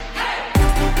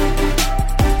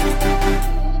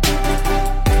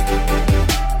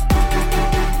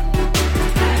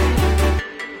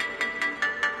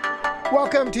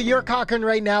Welcome to Your Cochrane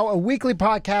Right Now, a weekly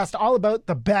podcast all about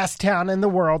the best town in the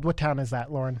world. What town is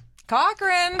that, Lauren?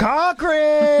 Cochrane.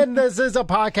 Cochrane! This is a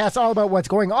podcast all about what's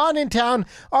going on in town,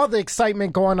 all the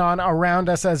excitement going on around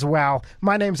us as well.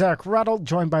 My name's Eric Ruddle,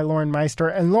 joined by Lauren Meister.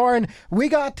 And Lauren, we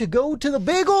got to go to the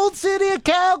big old city of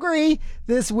Calgary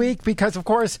this week because, of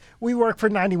course, we work for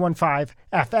 91.5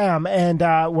 FM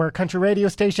and we're a country radio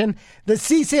station. The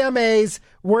CCMAs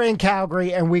were in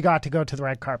Calgary and we got to go to the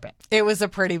red carpet. It was a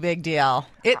pretty big deal.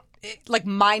 Like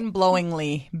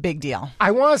mind-blowingly big deal. I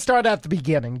want to start at the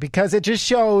beginning because it just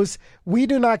shows we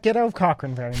do not get out of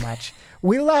Cochrane very much.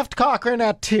 We left Cochrane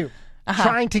at 2,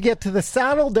 trying to get to the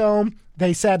Saddle Dome.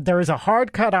 They said there is a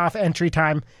hard cutoff entry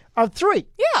time of 3.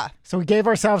 Yeah. So we gave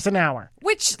ourselves an hour.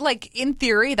 Which, like, in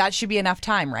theory, that should be enough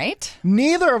time, right?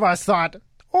 Neither of us thought,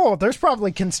 oh, there's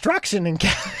probably construction in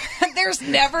Calgary. There's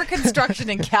never construction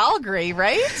in Calgary,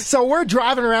 right? So we're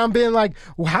driving around being like,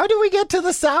 well, how do we get to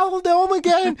the Saddle Dome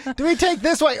again? Do we take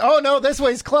this way? Oh, no, this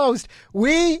way's closed.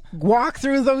 We walk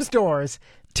through those doors.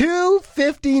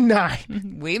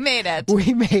 2:59. We made it.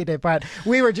 We made it, but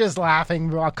we were just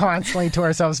laughing constantly to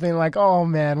ourselves, being like, oh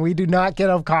man, we do not get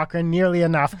out of Cochrane nearly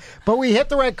enough. But we hit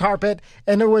the red carpet,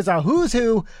 and it was a who's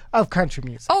who of country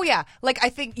music. Oh, yeah. Like, I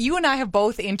think you and I have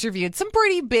both interviewed some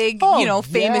pretty big, famous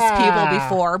people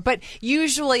before, but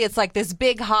usually it's like this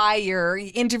big high, you're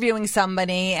interviewing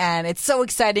somebody, and it's so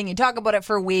exciting, you talk about it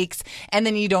for weeks, and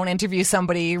then you don't interview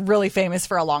somebody really famous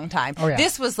for a long time. Oh, yeah.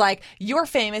 This was like, you're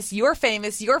famous,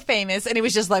 and it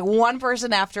was just like one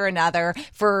person after another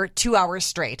for 2 hours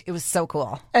straight. It was so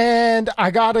cool. And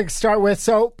I got to start with,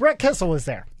 so Brett Kissel was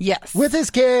there. Yes. With his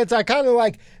kids. I kind of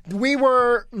like, we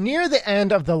were near the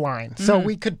end of the line, so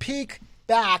we could peek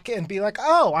back and be like,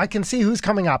 oh, I can see who's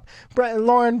coming up.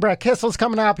 Brett Kissel's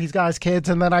coming up. He's got his kids.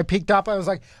 And then I peeked up. I was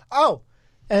like, oh.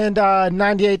 And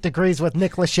 98 Degrees with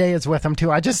Nick Lachey is with him,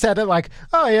 too. I just said it like,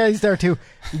 oh, yeah, he's there, too.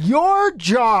 Your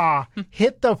jaw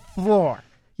hit the floor.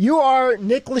 You are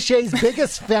Nick Lachey's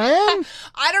biggest fan?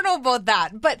 I don't know about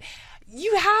that, but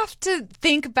you have to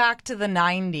think back to the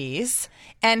 90s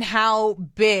and how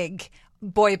big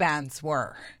boy bands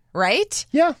were, right?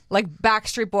 Yeah. Like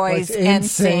Backstreet Boys, Like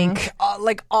NSYNC,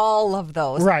 like all of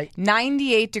those. Right.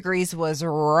 98 Degrees was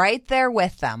right there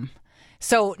with them.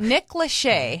 So Nick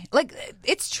Lachey, like,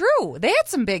 it's true. They had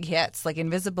some big hits, like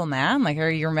Invisible Man. Like, are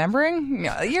you remembering?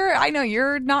 I know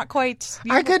you're not quite.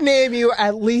 I could name you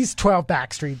at least 12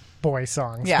 Backstreet Boys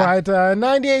songs. Yeah. But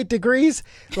 98 Degrees,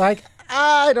 like,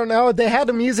 I don't know. They had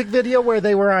a music video where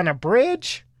they were on a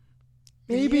bridge.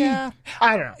 Maybe? Yeah.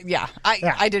 I don't know. Yeah.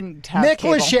 I didn't have Nick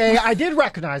cable. Lachey, I did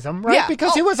recognize him, right? Yeah.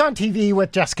 Because he was on TV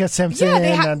with Jessica Simpson.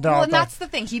 And that's the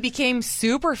thing. He became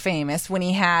super famous when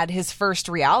he had his first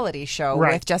reality show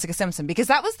with Jessica Simpson, because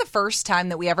that was the first time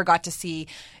that we ever got to see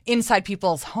inside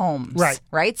people's homes.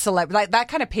 Right? So that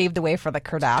kind of paved the way for the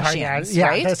Kardashians,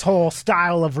 right? This whole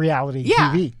style of reality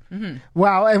TV. Mm-hmm.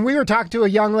 Well, and we were talking to a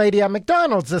young lady at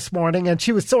McDonald's this morning, and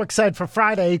she was so excited for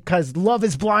Friday because Love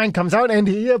is Blind comes out, and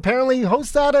he apparently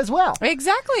hosts that as well.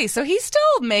 Exactly. So he's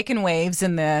still making waves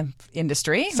in the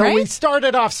industry, So we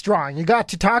started off strong. You got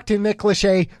to talk to Nick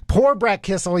Lachey. Poor Brett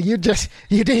Kissel. You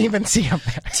didn't even see him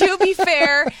there. To be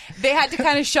fair, they had to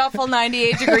kind of shuffle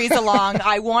 98 Degrees along.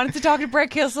 I wanted to talk to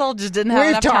Brett Kissel, just didn't have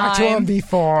enough time. We've talked to him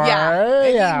before.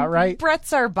 Yeah, right.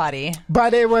 Brett's our buddy.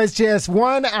 But it was just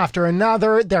one after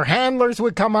another. Their handlers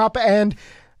would come up, and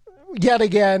yet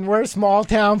again, we're small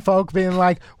town folk being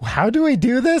like, well, how do we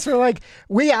do this? We're like,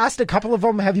 we asked a couple of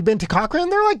them, have you been to Cochrane?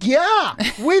 They're like, yeah,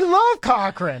 we love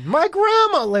Cochrane. My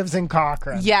grandma lives in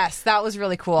Cochrane. Yes, that was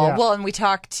really cool. Yeah. Well, and we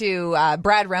talked to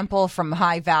Brad Rempel from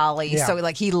High Valley. Yeah. So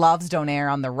like he loves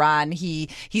Donair on the Run.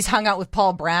 He's hung out with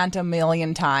Paul Brandt a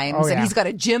million times, and he's got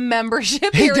a gym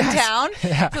membership here in town.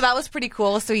 Yeah. So that was pretty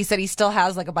cool. So he said he still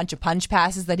has like a bunch of punch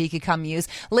passes that he could come use.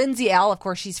 Lindsay L, of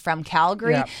course, she's from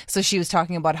Calgary. Yeah. So she was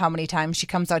talking about how many times she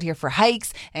comes out here for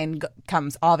hikes and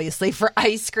comes obviously for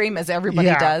ice cream, as everybody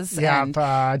does. Yeah, And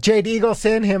Jade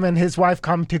Eagleson, him and his wife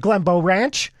come to Glenbow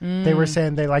Ranch. They were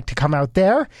saying they like to come out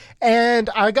there.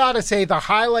 And I got to say, the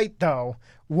highlight, though,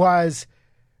 was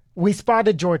we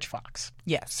spotted George Fox.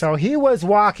 Yes. So he was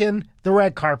walking the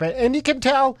red carpet, and you can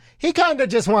tell he kind of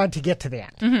just wanted to get to the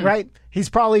end, right? He's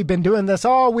probably been doing this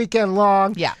all weekend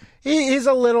long. Yeah. He's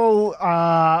a little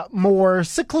more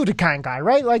secluded kind of guy,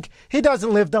 right? Like, he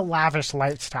doesn't live the lavish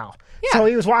lifestyle. Yeah. So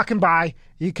he was walking by.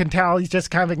 You can tell he's just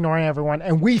kind of ignoring everyone,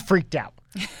 and we freaked out.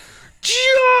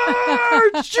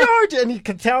 George! And you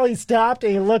could tell he stopped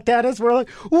and he looked at us. We're like,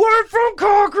 we're from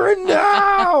Cochrane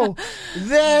now!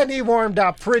 Then he warmed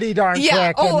up pretty darn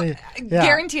quick.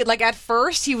 Guaranteed. Like, at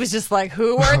first, he was just like,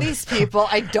 who are these people?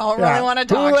 I don't really want to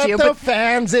talk to you. Who let the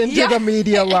fans into the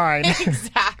media line?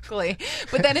 Exactly.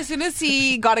 But then as soon as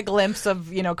he got a glimpse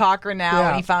of, Cochrane now,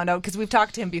 and he found out, because we've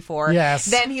talked to him before,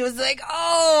 then he was like,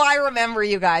 oh, I remember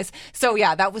you guys. So,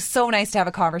 that was so nice to have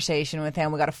a conversation with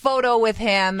him. We got a photo with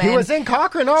him. He was in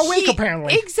Cochrane all week,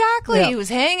 apparently. Exactly. Yeah. He was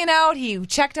hanging out. He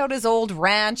checked out his old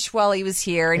ranch while he was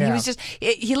here. And he was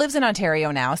he lives in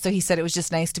Ontario now. So he said it was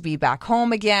just nice to be back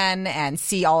home again and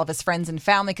see all of his friends and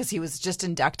family, because he was just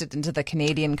inducted into the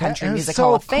Canadian Country Music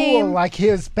Hall of Fame. Cool. Like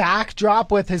his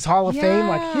backdrop with his Hall of Fame,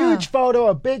 like huge photo,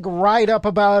 a big write-up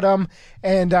about him.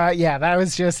 And that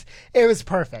was it was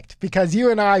perfect, because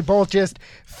you and I both just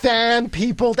fan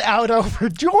peopled out over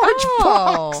George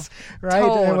Fox, right?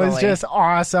 Totally. It was just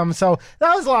awesome. So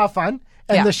that was a lot of fun.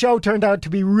 And the show turned out to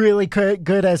be really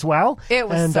good as well. It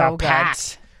was so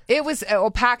packed. It was a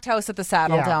packed house at the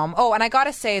Saddle Dome. Oh, and I got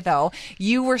to say, though,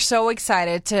 you were so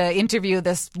excited to interview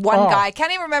this one guy. I can't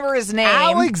even remember his name.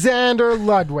 Alexander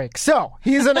Ludwig. So,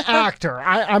 he's an actor.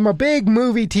 I'm a big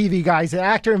movie TV guy. He's an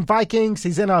actor in Vikings.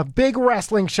 He's in a big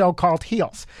wrestling show called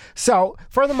Heels. So,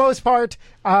 for the most part,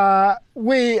 I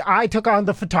took on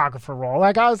the photographer role.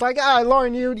 Like, I was like,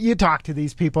 Lauren, you talk to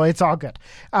these people. It's all good.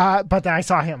 But then I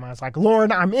saw him. I was like,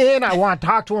 Lauren, I'm in. I want to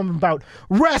talk to him about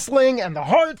wrestling and the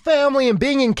Hart family and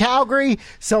being in Calgary.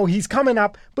 So he's coming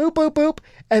up. Boop, boop, boop.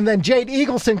 And then Jade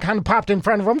Eagleson kind of popped in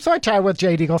front of him. So I chatted with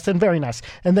Jade Eagleson. Very nice.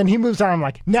 And then he moves on. I'm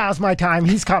like, now's my time.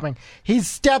 He's coming. He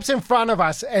steps in front of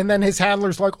us. And then his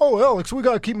handler's like, oh, Alex, we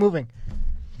got to keep moving.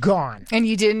 Gone. And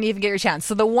you didn't even get your chance.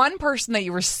 So the one person that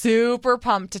you were super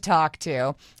pumped to talk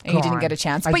to, and you didn't get a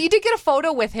chance. But you did get a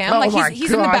photo with him.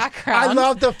 He's in the background. I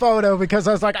love the photo, because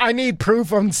I was like, I need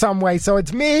proof in some way. So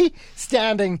it's me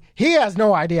standing. He has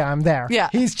no idea I'm there. Yeah.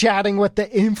 He's chatting with the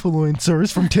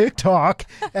influencers from TikTok.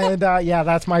 And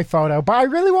that's my photo. But I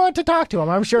really wanted to talk to him.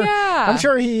 I'm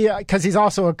sure he, because he's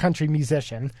also a country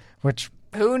musician, which...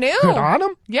 Who knew? Good on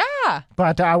him. Yeah.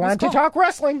 But I wanted to talk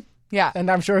wrestling. Yeah.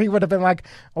 And I'm sure he would have been like,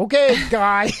 okay,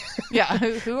 guy. Yeah.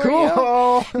 Who are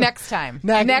cool. you? Next time.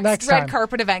 Next red time.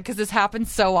 carpet event, because this happens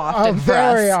so often for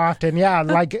very us. often, yeah.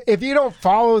 Like, if you don't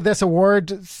follow this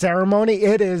award ceremony,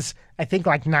 it is, I think,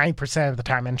 like 9% of the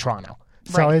time in Toronto.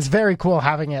 So it's very cool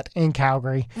having it in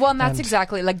Calgary. Well, and that's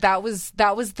exactly, like, that was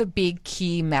the big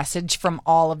key message from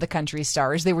all of the country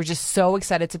stars. They were just so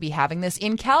excited to be having this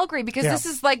in Calgary, because this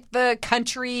is like the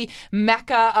country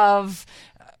mecca of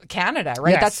Canada,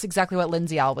 right? Yes. That's exactly what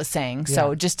Lindsay Al was saying.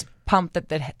 So just pumped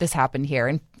that this happened here,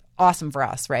 and awesome for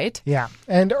us, right? Yeah.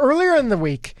 And earlier in the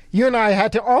week, you and I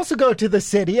had to also go to the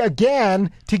city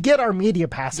again to get our media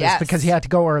passes, because he had to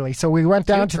go early. So we went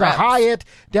down to the Hyatt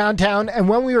downtown, and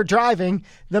when we were driving,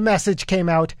 the message came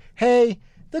out, hey,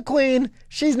 the Queen,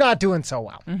 she's not doing so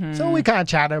well. Mm-hmm. So we kind of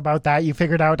chatted about that. You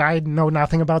figured out I know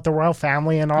nothing about the royal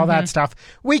family and all that stuff.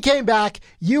 We came back.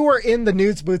 You were in the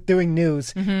news booth doing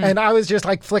news. Mm-hmm. And I was just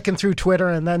like flicking through Twitter.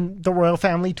 And then the royal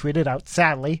family tweeted out,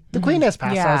 sadly, the Queen has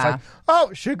passed. Yeah. So I was like,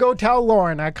 oh, should go tell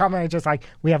Lauren. I commented just like,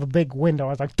 we have a big window. I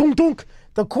was like, dunk, dunk,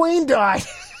 the Queen died.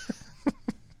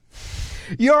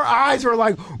 Your eyes were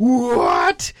like,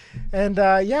 what? And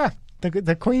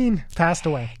the Queen passed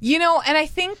away. And I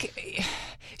think...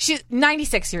 She's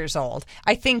 96 years old.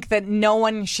 I think that no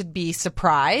one should be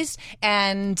surprised.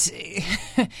 And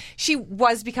she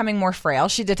was becoming more frail.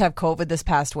 She did have COVID this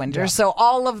past winter. Yeah. So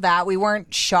all of that, we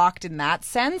weren't shocked in that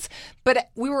sense.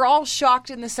 But we were all shocked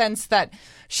in the sense that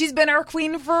she's been our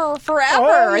queen for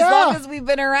forever, as long as we've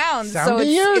been around. 70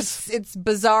 years. It's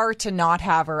bizarre to not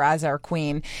have her as our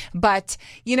queen. But,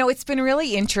 it's been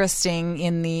really interesting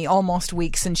in the almost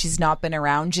week since she's not been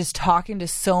around, just talking to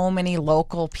so many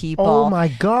local people. Oh, my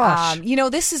gosh.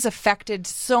 This has affected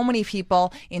so many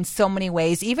people in so many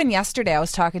ways. Even yesterday, I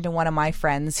was talking to one of my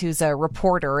friends who's a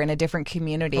reporter in a different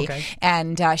community. Okay.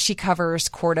 And she covers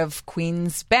Court of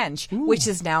Queen's Bench, which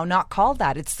is now not called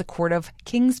that. It's the Court of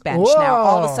King's Bench now.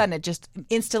 All of a sudden, it just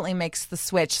instantly makes the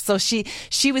switch. So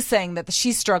she was saying that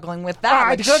she's struggling with that.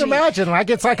 I could imagine. Like,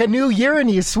 it's like a new year and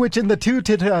you switching the two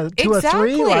to a three.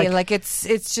 Exactly. Like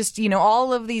it's just,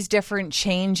 all of these different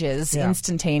changes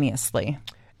instantaneously.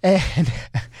 And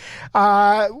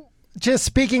just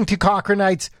speaking to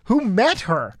Cochranites who met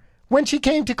her when she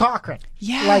came to Cochrane.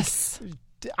 Yes. Like,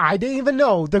 I didn't even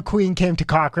know the Queen came to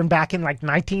Cochrane back in like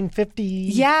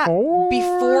 1954. Yeah,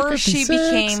 before 56. she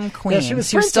became Queen. Yeah,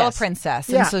 she was still a princess.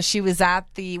 Yeah. And so she was at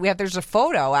there's a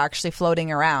photo actually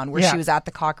floating around where she was at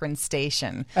the Cochrane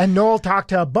station. And Noel talked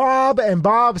to Bob, and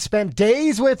Bob spent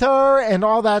days with her and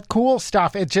all that cool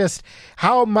stuff. It just,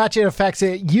 how much it affects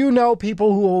it. You know,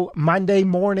 people who Monday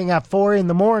morning at 4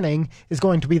 a.m. is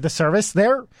going to be the service.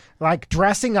 They're like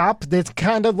dressing up. It's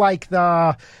kind of like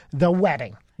the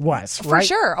wedding was, For right?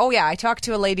 sure. Oh, yeah. I talked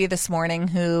to a lady this morning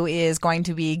who is going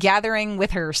to be gathering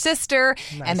with her sister,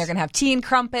 and they're going to have tea and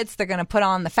crumpets. They're going to put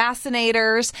on the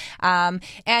fascinators.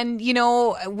 And, you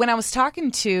know, when I was talking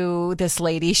to this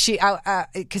lady, she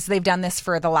because they've done this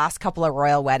for the last couple of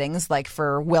royal weddings, like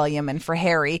for William and for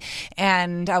Harry.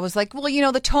 And I was like, well, you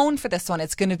know, the tone for this one,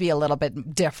 it's going to be a little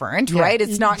bit different, right?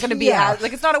 It's not going to be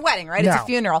like, it's not a wedding, right? No. It's a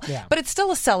funeral. Yeah. But it's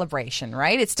still a celebration,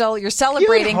 right? It's still, you're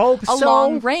celebrating a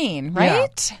long reign,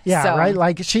 right? Yeah, So- right.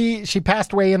 Like she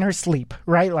passed away in her sleep,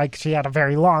 right? Like she had a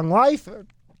very long life,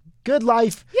 good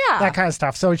life, that kind of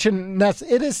stuff. So it shouldn't.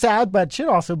 It is sad, but it should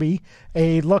also be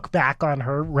a look back on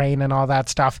her reign and all that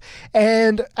stuff.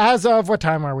 And as of what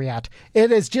time are we at?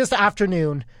 It is just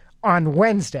afternoon on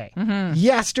Wednesday. Mm-hmm.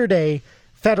 Yesterday,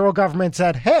 federal government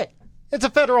said, "Hey, it's a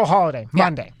federal holiday,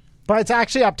 Monday." But it's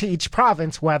actually up to each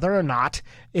province whether or not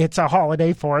it's a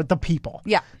holiday for the people.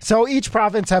 Yeah. So each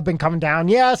province have been coming down.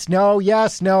 Yes, no,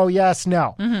 yes, no, yes,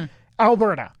 no. Mm-hmm.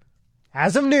 Alberta,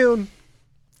 as of noon,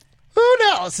 who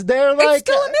knows? They're like,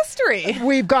 it's still a mystery.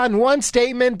 We've gotten one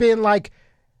statement being like,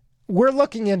 we're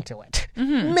looking into it.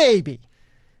 Maybe.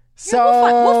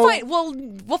 So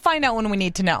We'll find out when we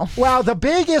need to know. Well, the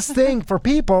biggest thing for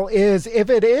people is if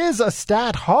it is a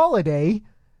stat holiday,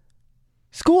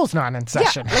 school's not in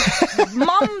session. Like,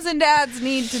 moms and dads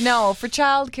need to know for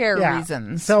childcare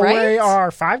reasons. So right? we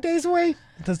are 5 days away.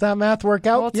 Does that math work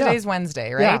out? Well, today's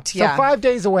Wednesday, right? Yeah. So 5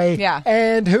 days away. Yeah.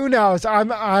 And who knows?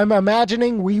 I'm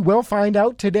imagining we will find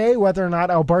out today whether or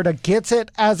not Alberta gets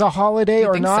it as a holiday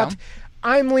or not. So?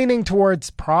 I'm leaning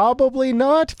towards probably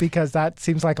not because that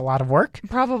seems like a lot of work.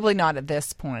 Probably not at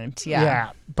this point. Yeah. Yeah.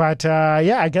 But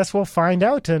I guess we'll find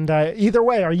out. And either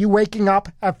way, are you waking up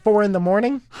at 4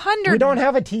 a.m? We don't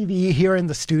have a TV here in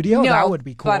the studio. No, that would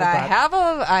be cool. But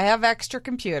I have extra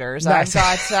computers. Nice.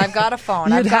 I've got a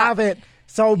phone. You'd have it.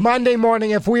 So Monday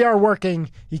morning, if we are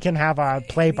working, you can have a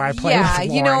play-by-play. Yeah,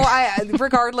 with you Lauren. know,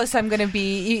 regardless, I'm going to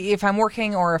be, if I'm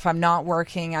working or if I'm not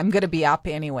working, I'm going to be up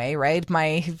anyway, right?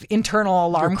 My internal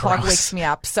alarm clock wakes me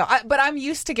up. So, but I'm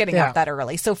used to getting up that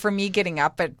early. So for me, getting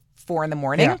up at 4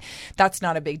 a.m, that's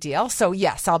not a big deal. So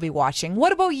yes, I'll be watching.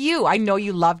 What about you? I know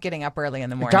you love getting up early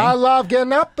in the morning. Gotta love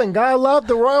getting up and gotta love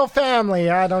the royal family.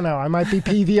 I don't know. I might be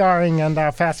PVRing and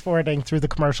fast forwarding through the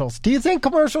commercials. Do you think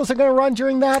commercials are going to run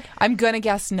during that? I'm going to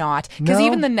guess not. Because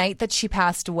even the night that she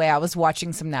passed away, I was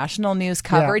watching some national news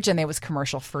coverage and it was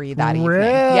commercial free that evening.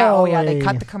 Yeah, oh yeah, they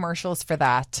cut the commercials for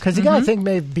that. Because you gotta think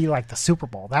maybe be like the Super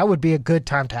Bowl. That would be a good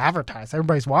time to advertise.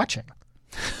 Everybody's watching.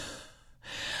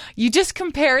 You just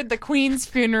compared the Queen's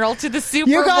funeral to the Super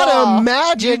Bowl. You gotta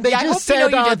imagine. They I just hope said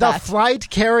did the that. flight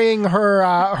carrying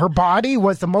her body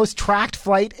was the most tracked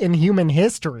flight in human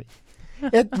history.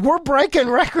 We're breaking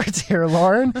records here,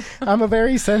 Lauren. I'm a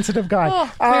very sensitive guy.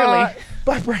 Oh, clearly.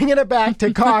 But bringing it back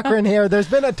to Cochrane here, there's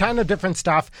been a ton of different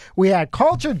stuff. We had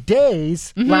Culture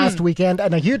Days last weekend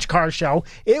and a huge car show.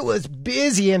 It was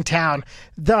busy in town.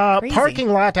 The parking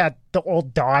lot at the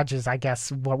old Dodge is, I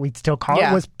guess, what we'd still call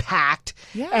it, was packed.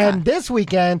 Yeah. And this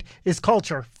weekend is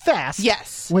Culture Fest.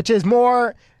 Yes. Which is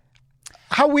more...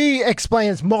 How we explain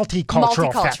is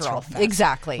multicultural festival.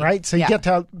 Exactly. Right? So you get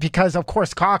to, because of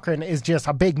course Cochrane is just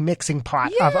a big mixing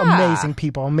pot of amazing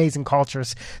people, amazing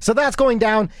cultures. So that's going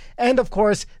down. And of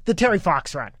course, the Terry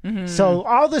Fox Run. So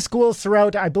all the schools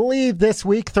throughout, I believe this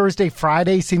week, Thursday,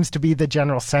 Friday seems to be the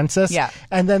general census. Yeah.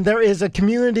 And then there is a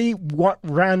community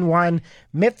run one,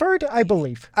 Mitford, I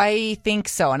believe. I think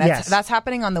so. And that's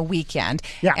happening on the weekend.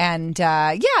 Yeah. And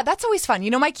that's always fun.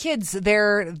 You know, my kids,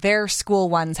 their school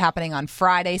one's happening on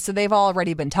Friday, so they've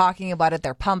already been talking about it.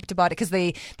 They're pumped about it because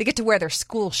they get to wear their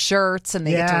school shirts and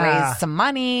they get to raise some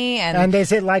money. And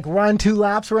is it like run 2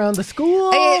 laps around the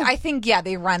school? I think,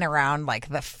 they run around like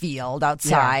the field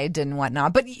outside and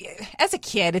whatnot. But as a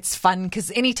kid, it's fun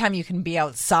because anytime you can be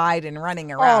outside and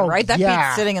running around, right? That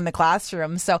beats sitting in the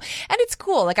classroom. So, and it's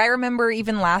cool. Like I remember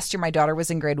even last year, my daughter was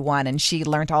in grade 1 and she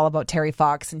learned all about Terry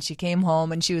Fox and she came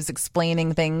home and she was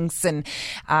explaining things and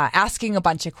asking a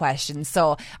bunch of questions.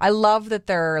 So I love that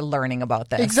they're learning about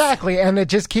this. Exactly. And it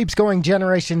just keeps going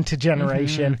generation to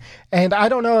generation. And I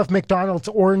don't know if McDonald's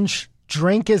orange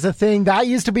drink is a thing. That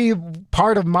used to be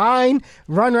part of mine.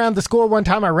 Run around the school one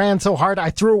time. I ran so hard I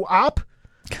threw up.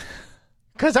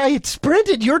 Because I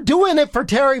sprinted. You're doing it for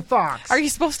Terry Fox. Are you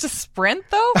supposed to sprint,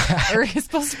 though? Or are you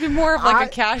supposed to be more of like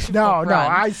a casual run? No,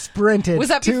 I sprinted. Was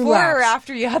that before or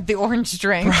after you had the orange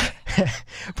drink?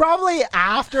 Probably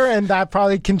after, and that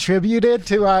probably contributed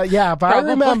to, but probably. I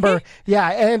remember,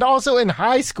 and also in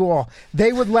high school,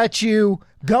 they would let you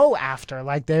go after,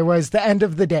 like there was the end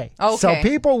of the day. Okay. So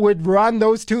people would run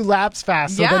those 2 laps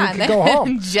fast so then you could go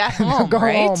home. Jet home, go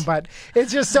right? home. But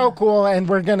it's just so cool, and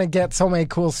we're going to get so many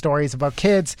cool stories about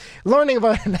kids learning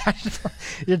about national.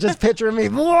 You're just picturing me.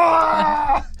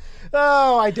 Whoa!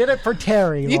 Oh, I did it for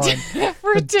Terry, Lauren. You did it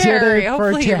for Terry.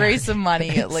 Hopefully you raise some money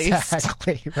at least.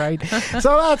 Exactly, right?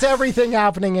 So that's everything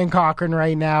happening in Cochrane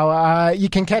right now. You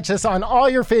can catch us on all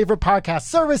your favorite podcast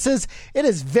services. It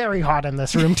is very hot in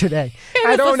this room today.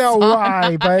 I don't know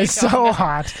why, but it's so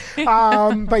hot.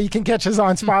 But you can catch us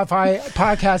on Spotify,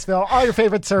 Podcastville, all your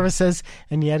favorite services.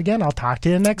 And yet again, I'll talk to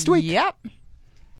you next week. Yep.